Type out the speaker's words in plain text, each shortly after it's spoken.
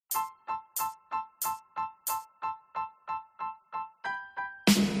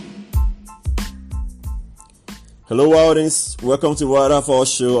Hello Wildens, welcome to Wild Fall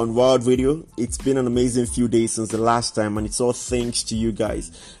Show on Wild Radio. It's been an amazing few days since the last time, and it's all thanks to you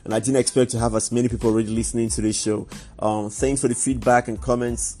guys. And I didn't expect to have as many people already listening to this show. Thanks for the feedback and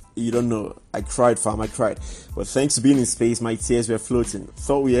comments. You don't know, I cried, fam, I cried. But thanks to being in space, my tears were floating.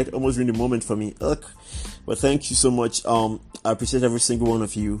 Felt weird, almost ruined the moment for me. Ugh. But thank you so much. I appreciate every single one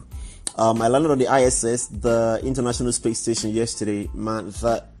of you. I landed on the ISS, the International Space Station, yesterday. Man,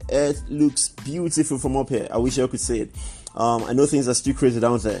 the Earth looks beautiful from up here. I wish I could say it. I know things are still crazy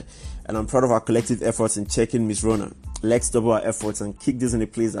down there, and I'm proud of our collective efforts in checking Miss Rona. Let's double our efforts and kick this in a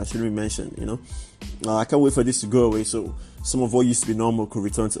place that shouldn't be mentioned, you know. I can't wait for this to go away, so some of what used to be normal could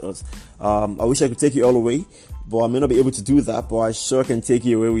return to us. I wish I could take you all away, but I may not be able to do that, but I sure can take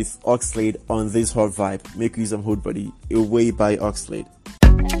you away with Oxlade on this hot vibe. Make use of Hood Buddy, Away by Oxlade.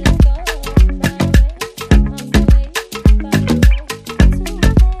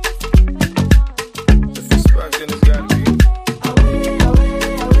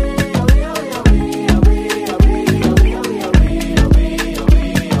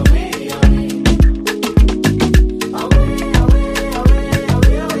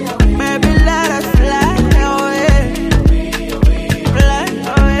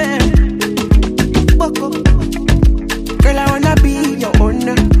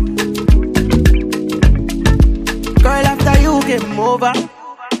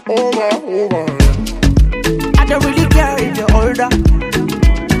 I don't really care if you're older.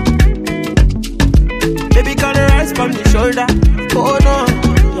 Baby, gonna rise from the shoulder. Oh no,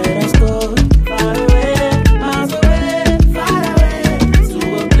 let us go far away, miles away, far away, to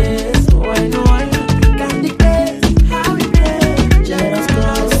a place where no one can dictate how we play. Let us go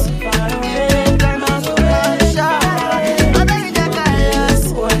far away, miles away, far away,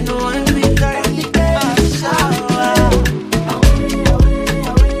 where no one can dictate how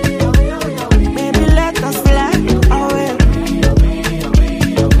we play.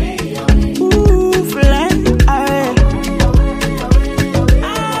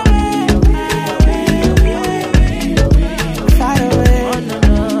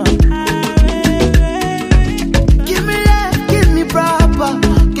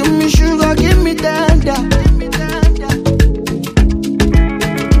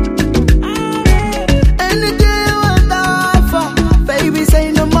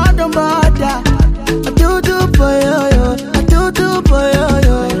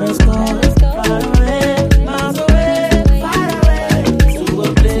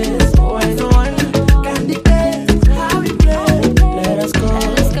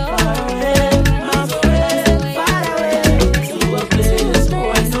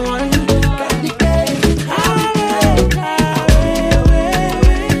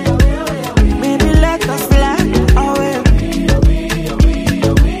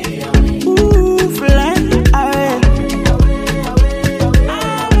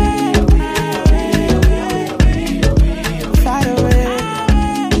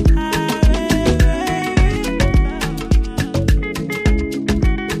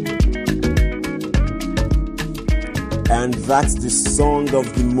 And that's the song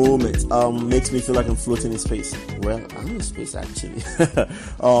of the moment. Makes me feel like I'm floating in space. Well, I'm in space actually.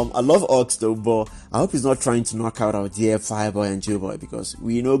 I love Ox though, but I hope he's not trying to knock out our dear Fireboy and Joeboy, because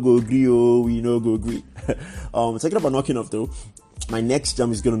we no go agree, we no go agree. Talking about knocking off though, my next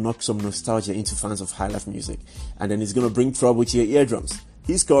jam is gonna knock some nostalgia into fans of high life music, and then it's gonna bring trouble to your eardrums.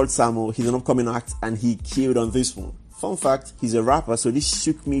 He's called Samo, he's an upcoming act, and he killed on this one. Fun fact, he's a rapper, so this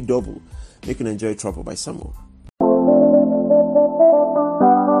shook me double. You can enjoy Trouble by Samo.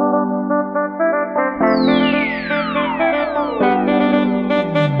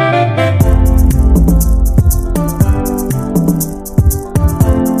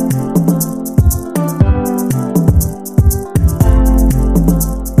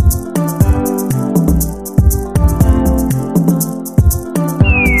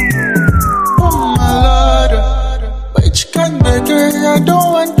 I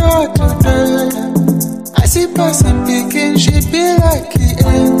don't want her today. I see person picking, she be like the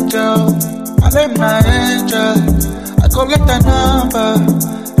angel. I let my angel. I go get a number.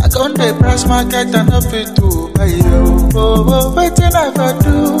 I go on the price market and up it to buy you. Oh, waiting I for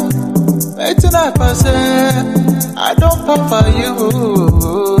do. Waiting I for say. I don't pop for you.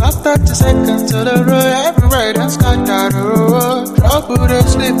 After 2 seconds to the road, everywhere that's got that road. Trouble the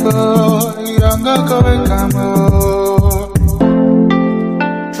sleeper. Younger go and come on.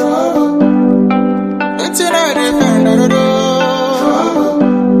 Waiting I defend the door.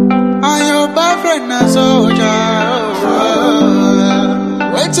 And your boyfriend a soldier.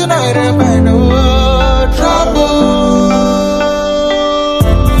 Waiting waiting I find no trouble.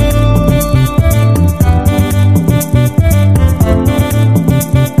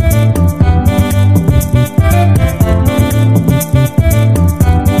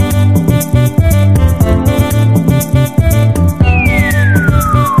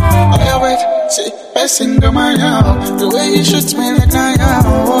 Single man, the way you shoot me like I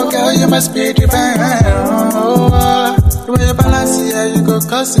oh girl, you must be divine. The way you balance here, you go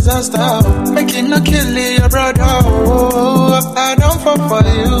cause disaster. Making no kill your brother. I don't fall for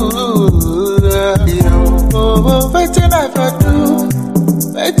you. Waiting I for do,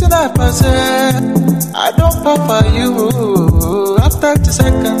 waiting I for say. I don't fall for you. After 2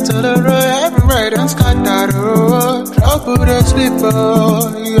 seconds to the road, everywhere don't scatter. Trouble the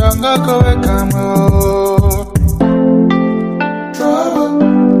sleeper, younger go wake come trouble,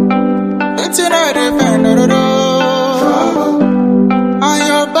 waiting I defend the trouble. And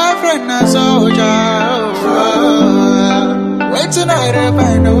your boyfriend a soldier. Waiting I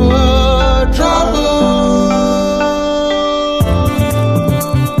defend the trouble.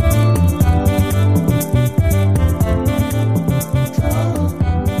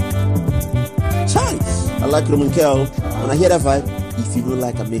 I like Roman Kel. When I hear that vibe, if you don't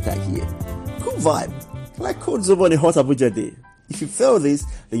like a maker here, cool vibe. Like codes over on a hot Abuja day. If you feel this,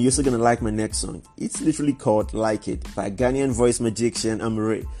 then you're also gonna like my next song. It's literally called Like It by Ghanaian voice magician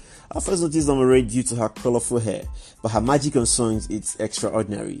Amore. I first noticed Amore due to her colorful hair, but her magic on songs, it's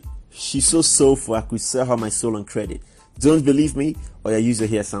extraordinary. She's so soulful, I could sell her my soul on credit. Don't believe me? Or I use a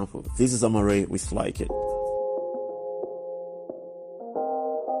hair sample. This is Amore with Like It.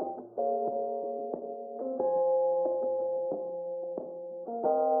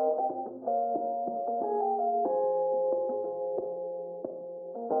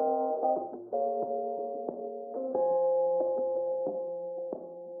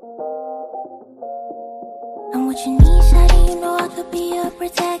 I'm what you need, shawty, you know I could be your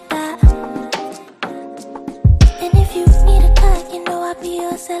protector. And if you need a cut, you know I'll be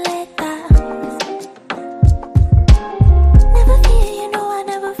your selector. Never fear, you know I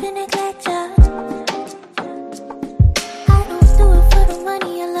never feel neglect ya. I don't do it for the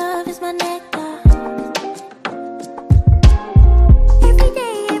money, your love is my nectar.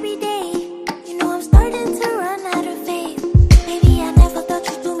 Every day, you know I'm starting to run out of faith. Baby, I never thought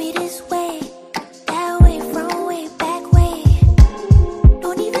you'd do me this way.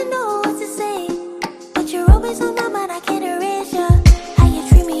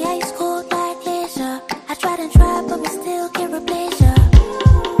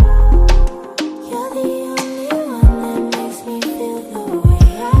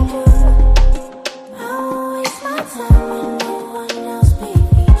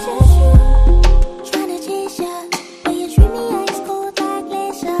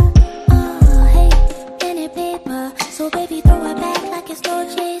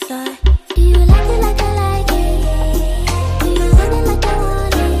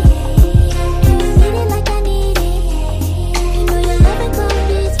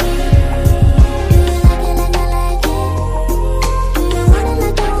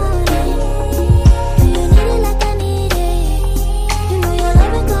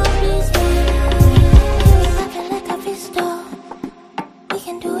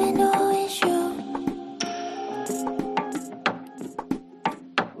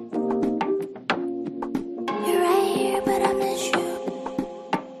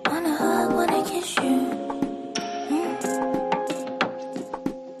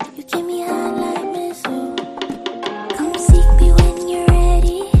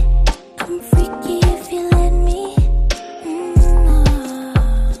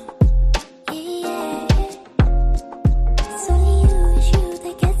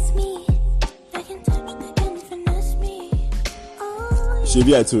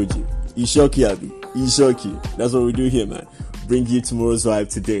 Shebi, I told you. You shocky, Abby. You shocky. That's what we do here, man. Bring you tomorrow's vibe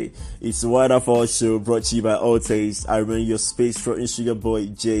today. It's the Waterfall Show brought to you by All Taste. I remember your space throating sugar boy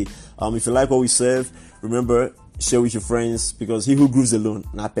Jay. If you like what we serve, remember, share with your friends, because he who grooves alone,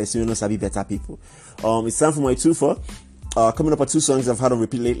 not person knows be better people. It's time for my 2-for. Coming up are 2 songs I've had on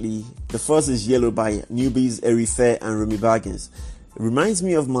repeat lately. The first is Yellow by Newbies, Eri Fair and Remy Baggins. It reminds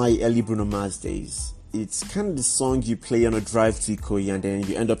me of my early Bruno Mars days. It's kind of the song you play on a drive to Ikoyi and then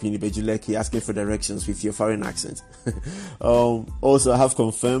you end up in Ibejuleki asking for directions with your foreign accent. Also, I have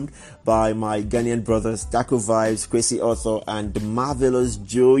confirmed by my Ghanaian brothers, Daco Vibes, Kwesi Author, and the marvelous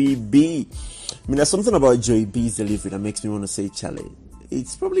Joey B. I mean, there's something about Joey B's delivery that makes me want to say Chale.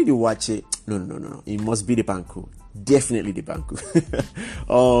 It's probably the watch it. No. It must be the Banco. definitely the Banku.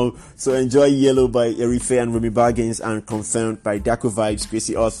 So enjoy Yellow by Erife and Remy Bargains and Confirmed by Daco Vibes,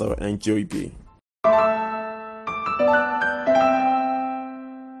 Gracie Arthur and Joey B.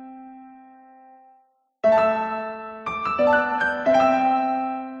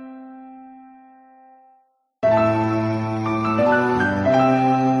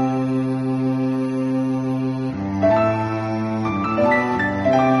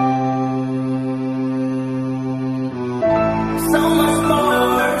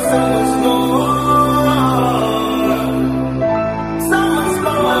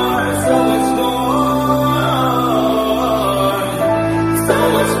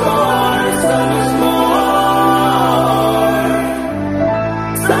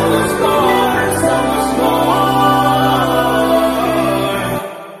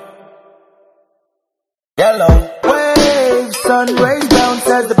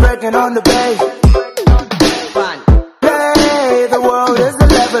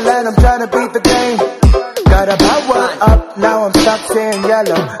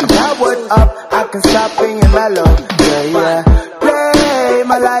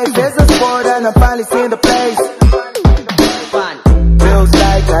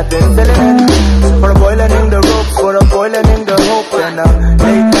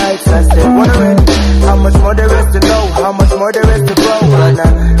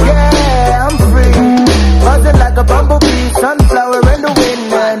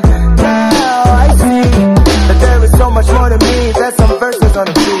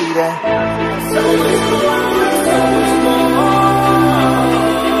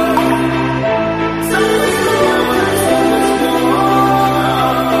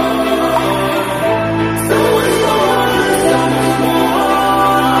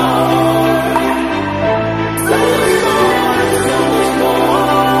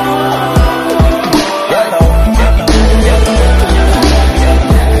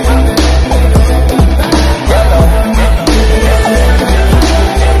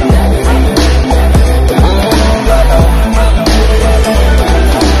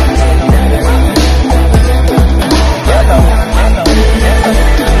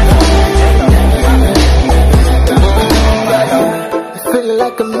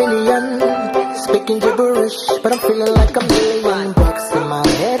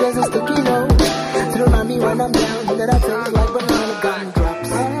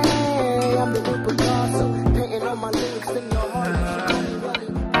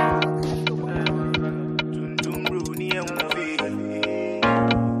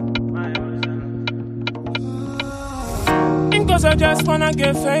 Because I just wanna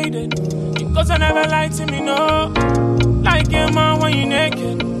get faded. Because I never lied to me, no. Like a man when you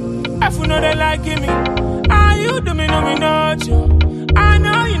naked. I feel no they liking me. Ah, you do me, no me not you. I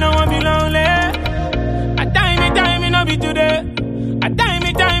know you don't want me lonely. I die me, no be today. I die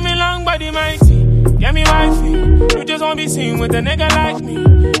me long body mighty. Get me wifey. You just won't be seen with a nigga like me.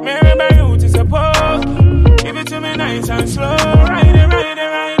 Mary by root is a poke. Give it to me nice and slow. Ride it.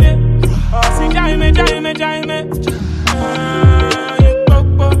 Oh, see, jai me.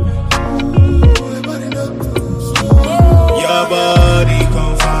 Your body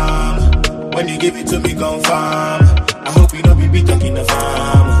confirm. When you give it to me, confirm. I hope you know be talking the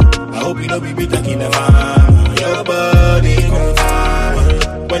farm. I hope you know be talking the farm. Your body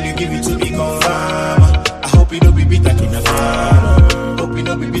confirm. When you give it to me, confirm. I hope you know be talking the farm. Hope you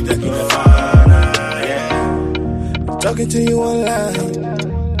know be talking the farm. Yeah. Talking to you online.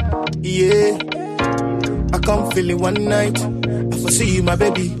 Yeah. I come feeling one night. I foresee you, my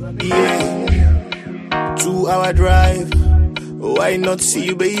baby. Yeah. 2-hour drive. Why not see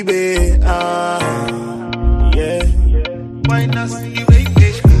you, baby? Yeah. Why not see you,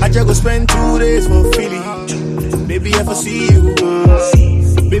 baby? I just go spend 2 days for Philly. Baby, I foresee you.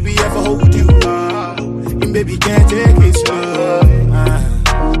 Baby, I for hold you. And baby, can't take it slow.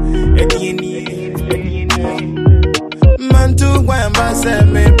 Man, too, why am I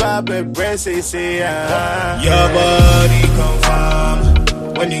saying me, Papa, press say, Your body confirm.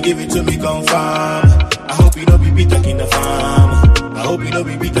 When you give it to me, confirm. I hope you don't be talking the farm. I hope you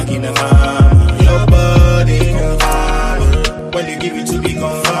don't be talking the farm. Your body confirm. When you give it to me,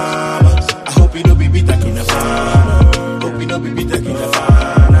 confirm. I hope you don't be talking the farm. Hope you don't be talking the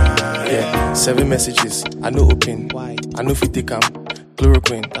farm. Yeah, 7 messages. I know open. Why? I know if you take them.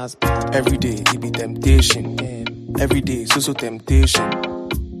 Chloroquine. Every day it be temptation. Every day so temptation.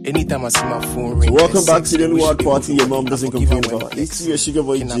 Anytime I see my phone ring. So welcome back to the World Party your mom doesn't complain about. It's your Sugar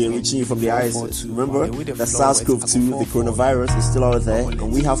Boy J reaching you from the ISIS. Remember, the SARS-CoV-2, the coronavirus is still out there,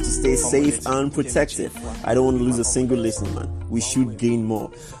 and we have to stay safe and protected. I don't want to lose a single listener, man. We should gain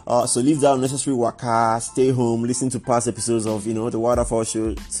more. So leave that unnecessary waka, stay home, listen to past episodes of, the Waterfall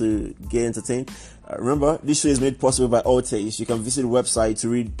Show to get entertained. Remember, this show is made possible by Altace. You can visit the website to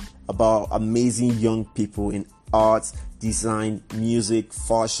read about amazing young people in art, design, music,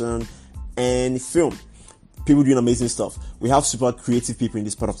 fashion, and film. People doing amazing stuff. We have super creative people in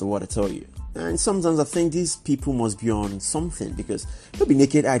this part of the world, I tell you. And sometimes I think these people must be on something, because they'll be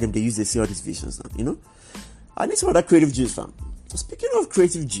naked item they use to see all these visions now, I need some other creative juice, fam. Speaking of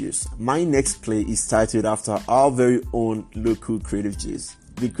creative juice, my next play is titled after our very own local creative juice.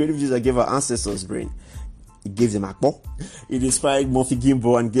 The creative juice that gave our ancestors brain. It gave them akpo. It inspired Murphy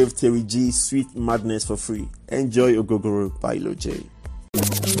Gimbo and gave Terry G Sweet Madness for free. Enjoy Ogogoro by Lil J.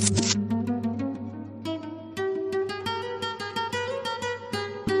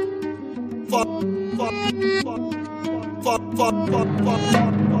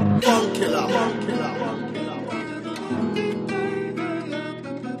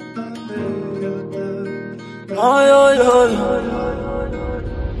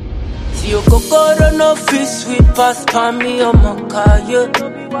 See your kokoro no fit sweet pass pa me on my car, yeah.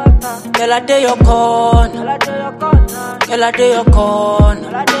 Girl, I day your corner. Girl, I day your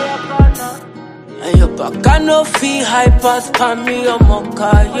corner. And your back no fit high pass pa me on my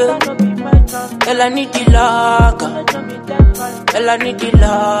car, yeah. Girl, I need the lager. Girl, I need the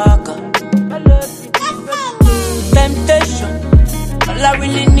lager. Temptation. All I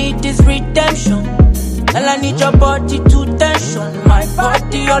really need is redemption. All I need your body to tension. My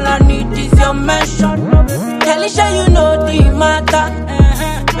body, all I need is your mention. Talisha, you know the matter.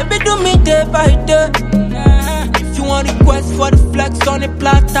 Baby, do me day by day. If you want request for the flex on the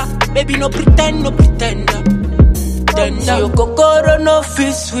platter, baby, no pretend, no pretender. Then you kokoro no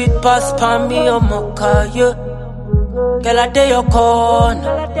fit sweet pass pa me on my car, yeah. Girl, I day your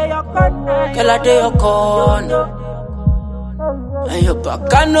corner. Girl, I day your corner. And your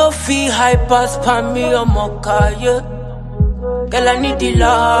back no feel high pass pa me on my car, yeah. Girl, I need the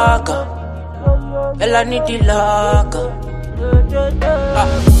lager. Girl, I need the lager.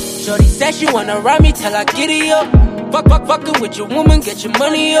 Shorty said she wanna ride me till I get it up. Fucking with your woman, get your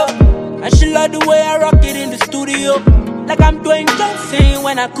money up. And she love the way I rock it in the studio. Like I'm doing Johnson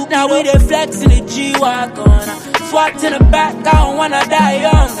when I cook. Now we dey flex in the G-Wagon. Swat in the back, I don't wanna die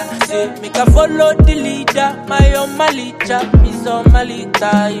young. Say, make I follow the leader. My own Malita, is on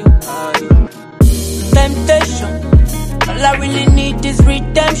Malita, you. Temptation. All I really need is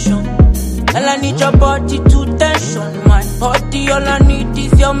redemption. All I need your body to tension. My body, all I need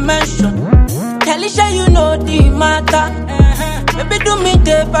is your mention. Talisha, you know the matter. Baby, do me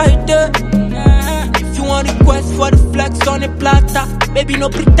day by day. If you want request for the flex on the platter, baby, no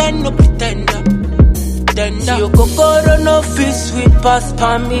pretend, no pretender. See your kokoro no fit sweet pass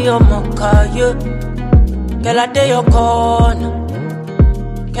pa me on my car, yeah. Girl, I day your corner.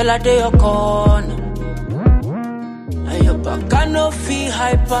 Girl, I day your corner. And your back no fit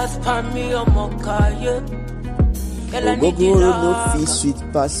high pass pa me on my car, yeah. Girl, I need the no fit sweet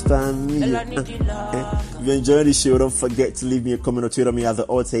pass pa me. If you enjoyed the show, don't forget to leave me a comment or tweet on me at the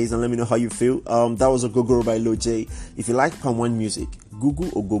Altace and let me know how you feel. That was Ogogoro by Lil J. If you like Palm One music, Google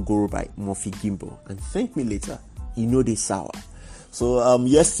Ogogoro by Murphy Gimbo and thank me later. You know they sour. So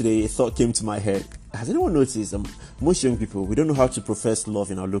yesterday a thought came to my head. Has anyone noticed most young people, we don't know how to profess love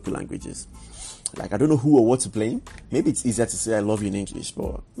in our local languages. Like, I don't know who or what to blame. Maybe it's easier to say I love you in English,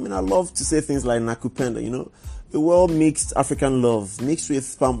 but I love to say things like nakupenda, a well-mixed African love, mixed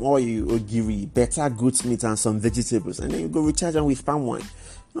with palm oil, ogiri, better goat meat and some vegetables, and then you go recharge them with palm wine.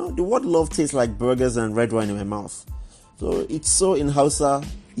 The word love tastes like burgers and red wine in my mouth. So it's so in Hausa,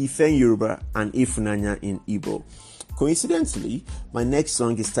 Ife in Yoruba, and Ifunanya in Igbo. Coincidentally, my next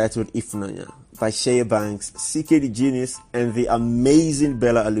song is titled Ifunanya by Shea Banks, CK the Genius, and the amazing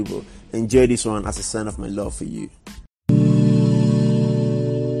Bella Alubo. Enjoy this one as a sign of my love for you.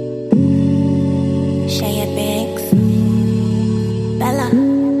 Shea Banks, Bella.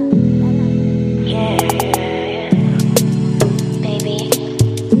 Yeah, baby.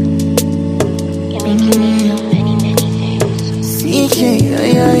 You're making me so many things. CK,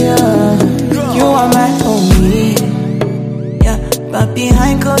 yeah. You are my homie. Yeah, but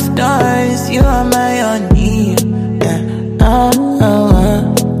behind closed doors, you are my honey. Yeah,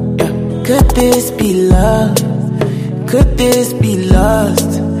 Could this be love? Could this be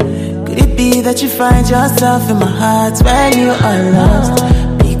lost? Could it be that you find yourself in my heart when you are lost?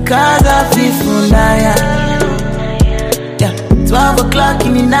 Because of Ifunanya. Yeah, 12 o'clock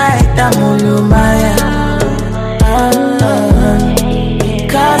in the night, I'm on your mind.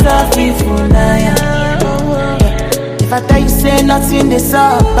 Cause of people now. If I tell you say nothing this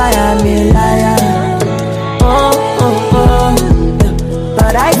up, I am a liar.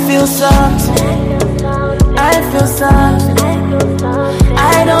 But I feel something. I feel something.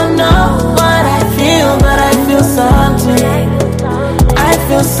 I don't know what I feel, but I feel something. I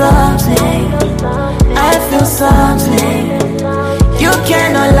feel something. I feel something. You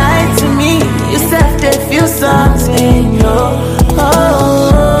cannot lie to me. You said they feel something.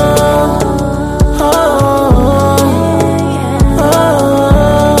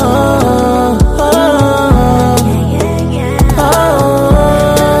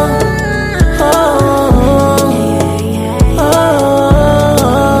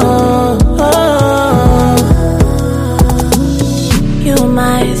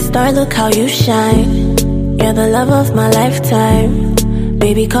 Look how you shine. You're the love of my lifetime.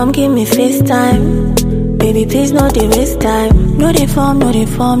 Baby, come give me FaceTime. Baby, please no dey waste time. No dey form, no dey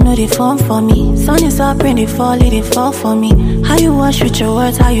form, no dey form for me. Sun is up, rain dey fall, it dey fall for me. How you wash with your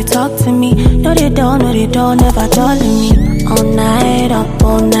words, how you talk to me. No dey dull, never dulling me. All night, up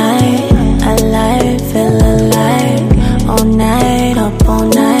all night. Alive, feel alive. All night, up all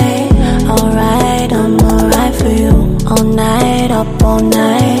night. Alright, I'm alright for you. All night, up all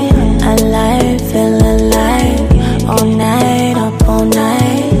night. Alive, feel alive. All night, up all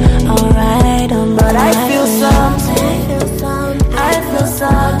night. Alright, I'm but alright. I feel something. I feel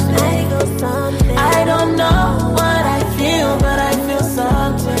something. I don't know what I feel, but I feel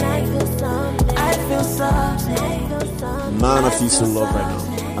something. I feel something. Man, I feel so love right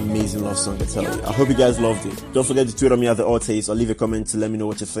now. Amazing love song, I tell you. I hope you guys loved it. Don't forget to tweet on me at the Altaste or leave a comment to let me know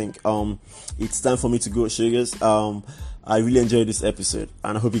what you think. It's time for me to go, sugars. I really enjoyed this episode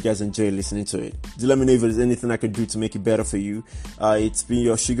and I hope you guys enjoy listening to it. Do let me know if there's anything I can do to make it better for you. It's been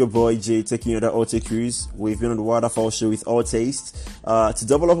your sugar boy Jay taking you on the Alta cruise. We've been on the Waterfall Show with Altaste. To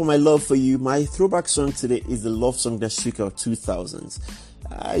double up on my love for you, my throwback song today is the love song that shook out 2000s.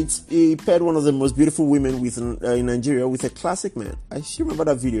 It paired one of the most beautiful women in Nigeria with a classic man. I still remember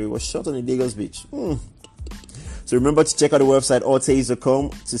that video. It was shot on the Lagos beach. So remember to check out the website altaste.com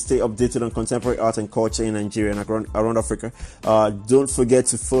to stay updated on contemporary art and culture in Nigeria and around Africa. Don't forget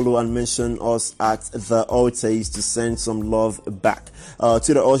to follow and mention us at the Altaste to send some love back.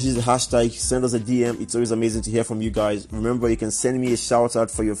 Twitter also use the hashtag, send us a DM. It's always amazing to hear from you guys. Remember, you can send me a shout out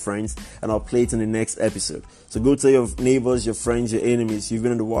for your friends and I'll play it in the next episode. So go tell your neighbors, your friends, your enemies. You've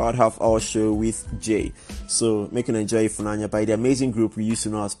been on the Wild Half Hour Show with Jay. So make an enjoy Funanya by the amazing group we used to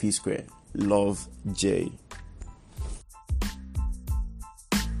know as P Square. Love, Jay.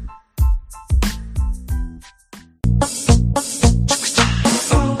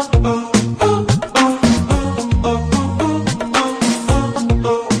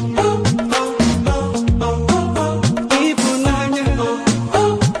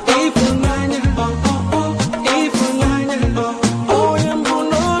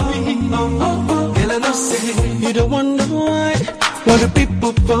 You don't wonder why do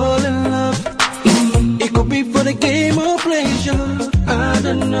people fall in love? It could be for the game or pleasure, I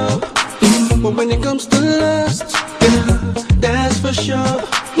don't know. But when it comes to lust, yeah, that's for sure.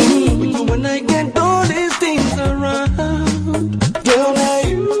 When you and I can't do these things around, girl, now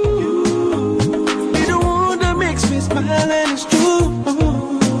you're the one that makes me smile and it's true.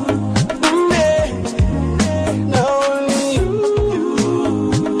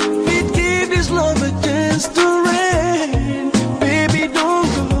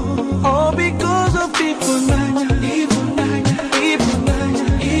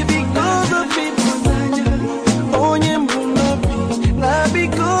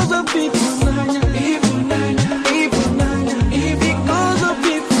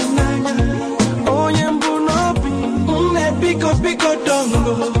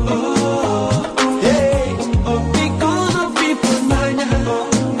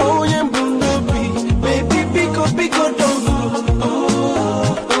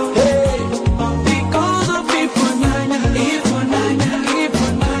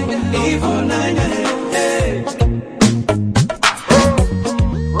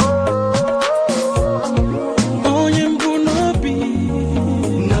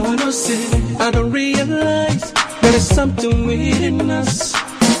 Something within us.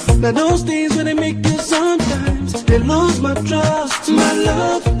 Now those things when they make you sometimes they lose my trust.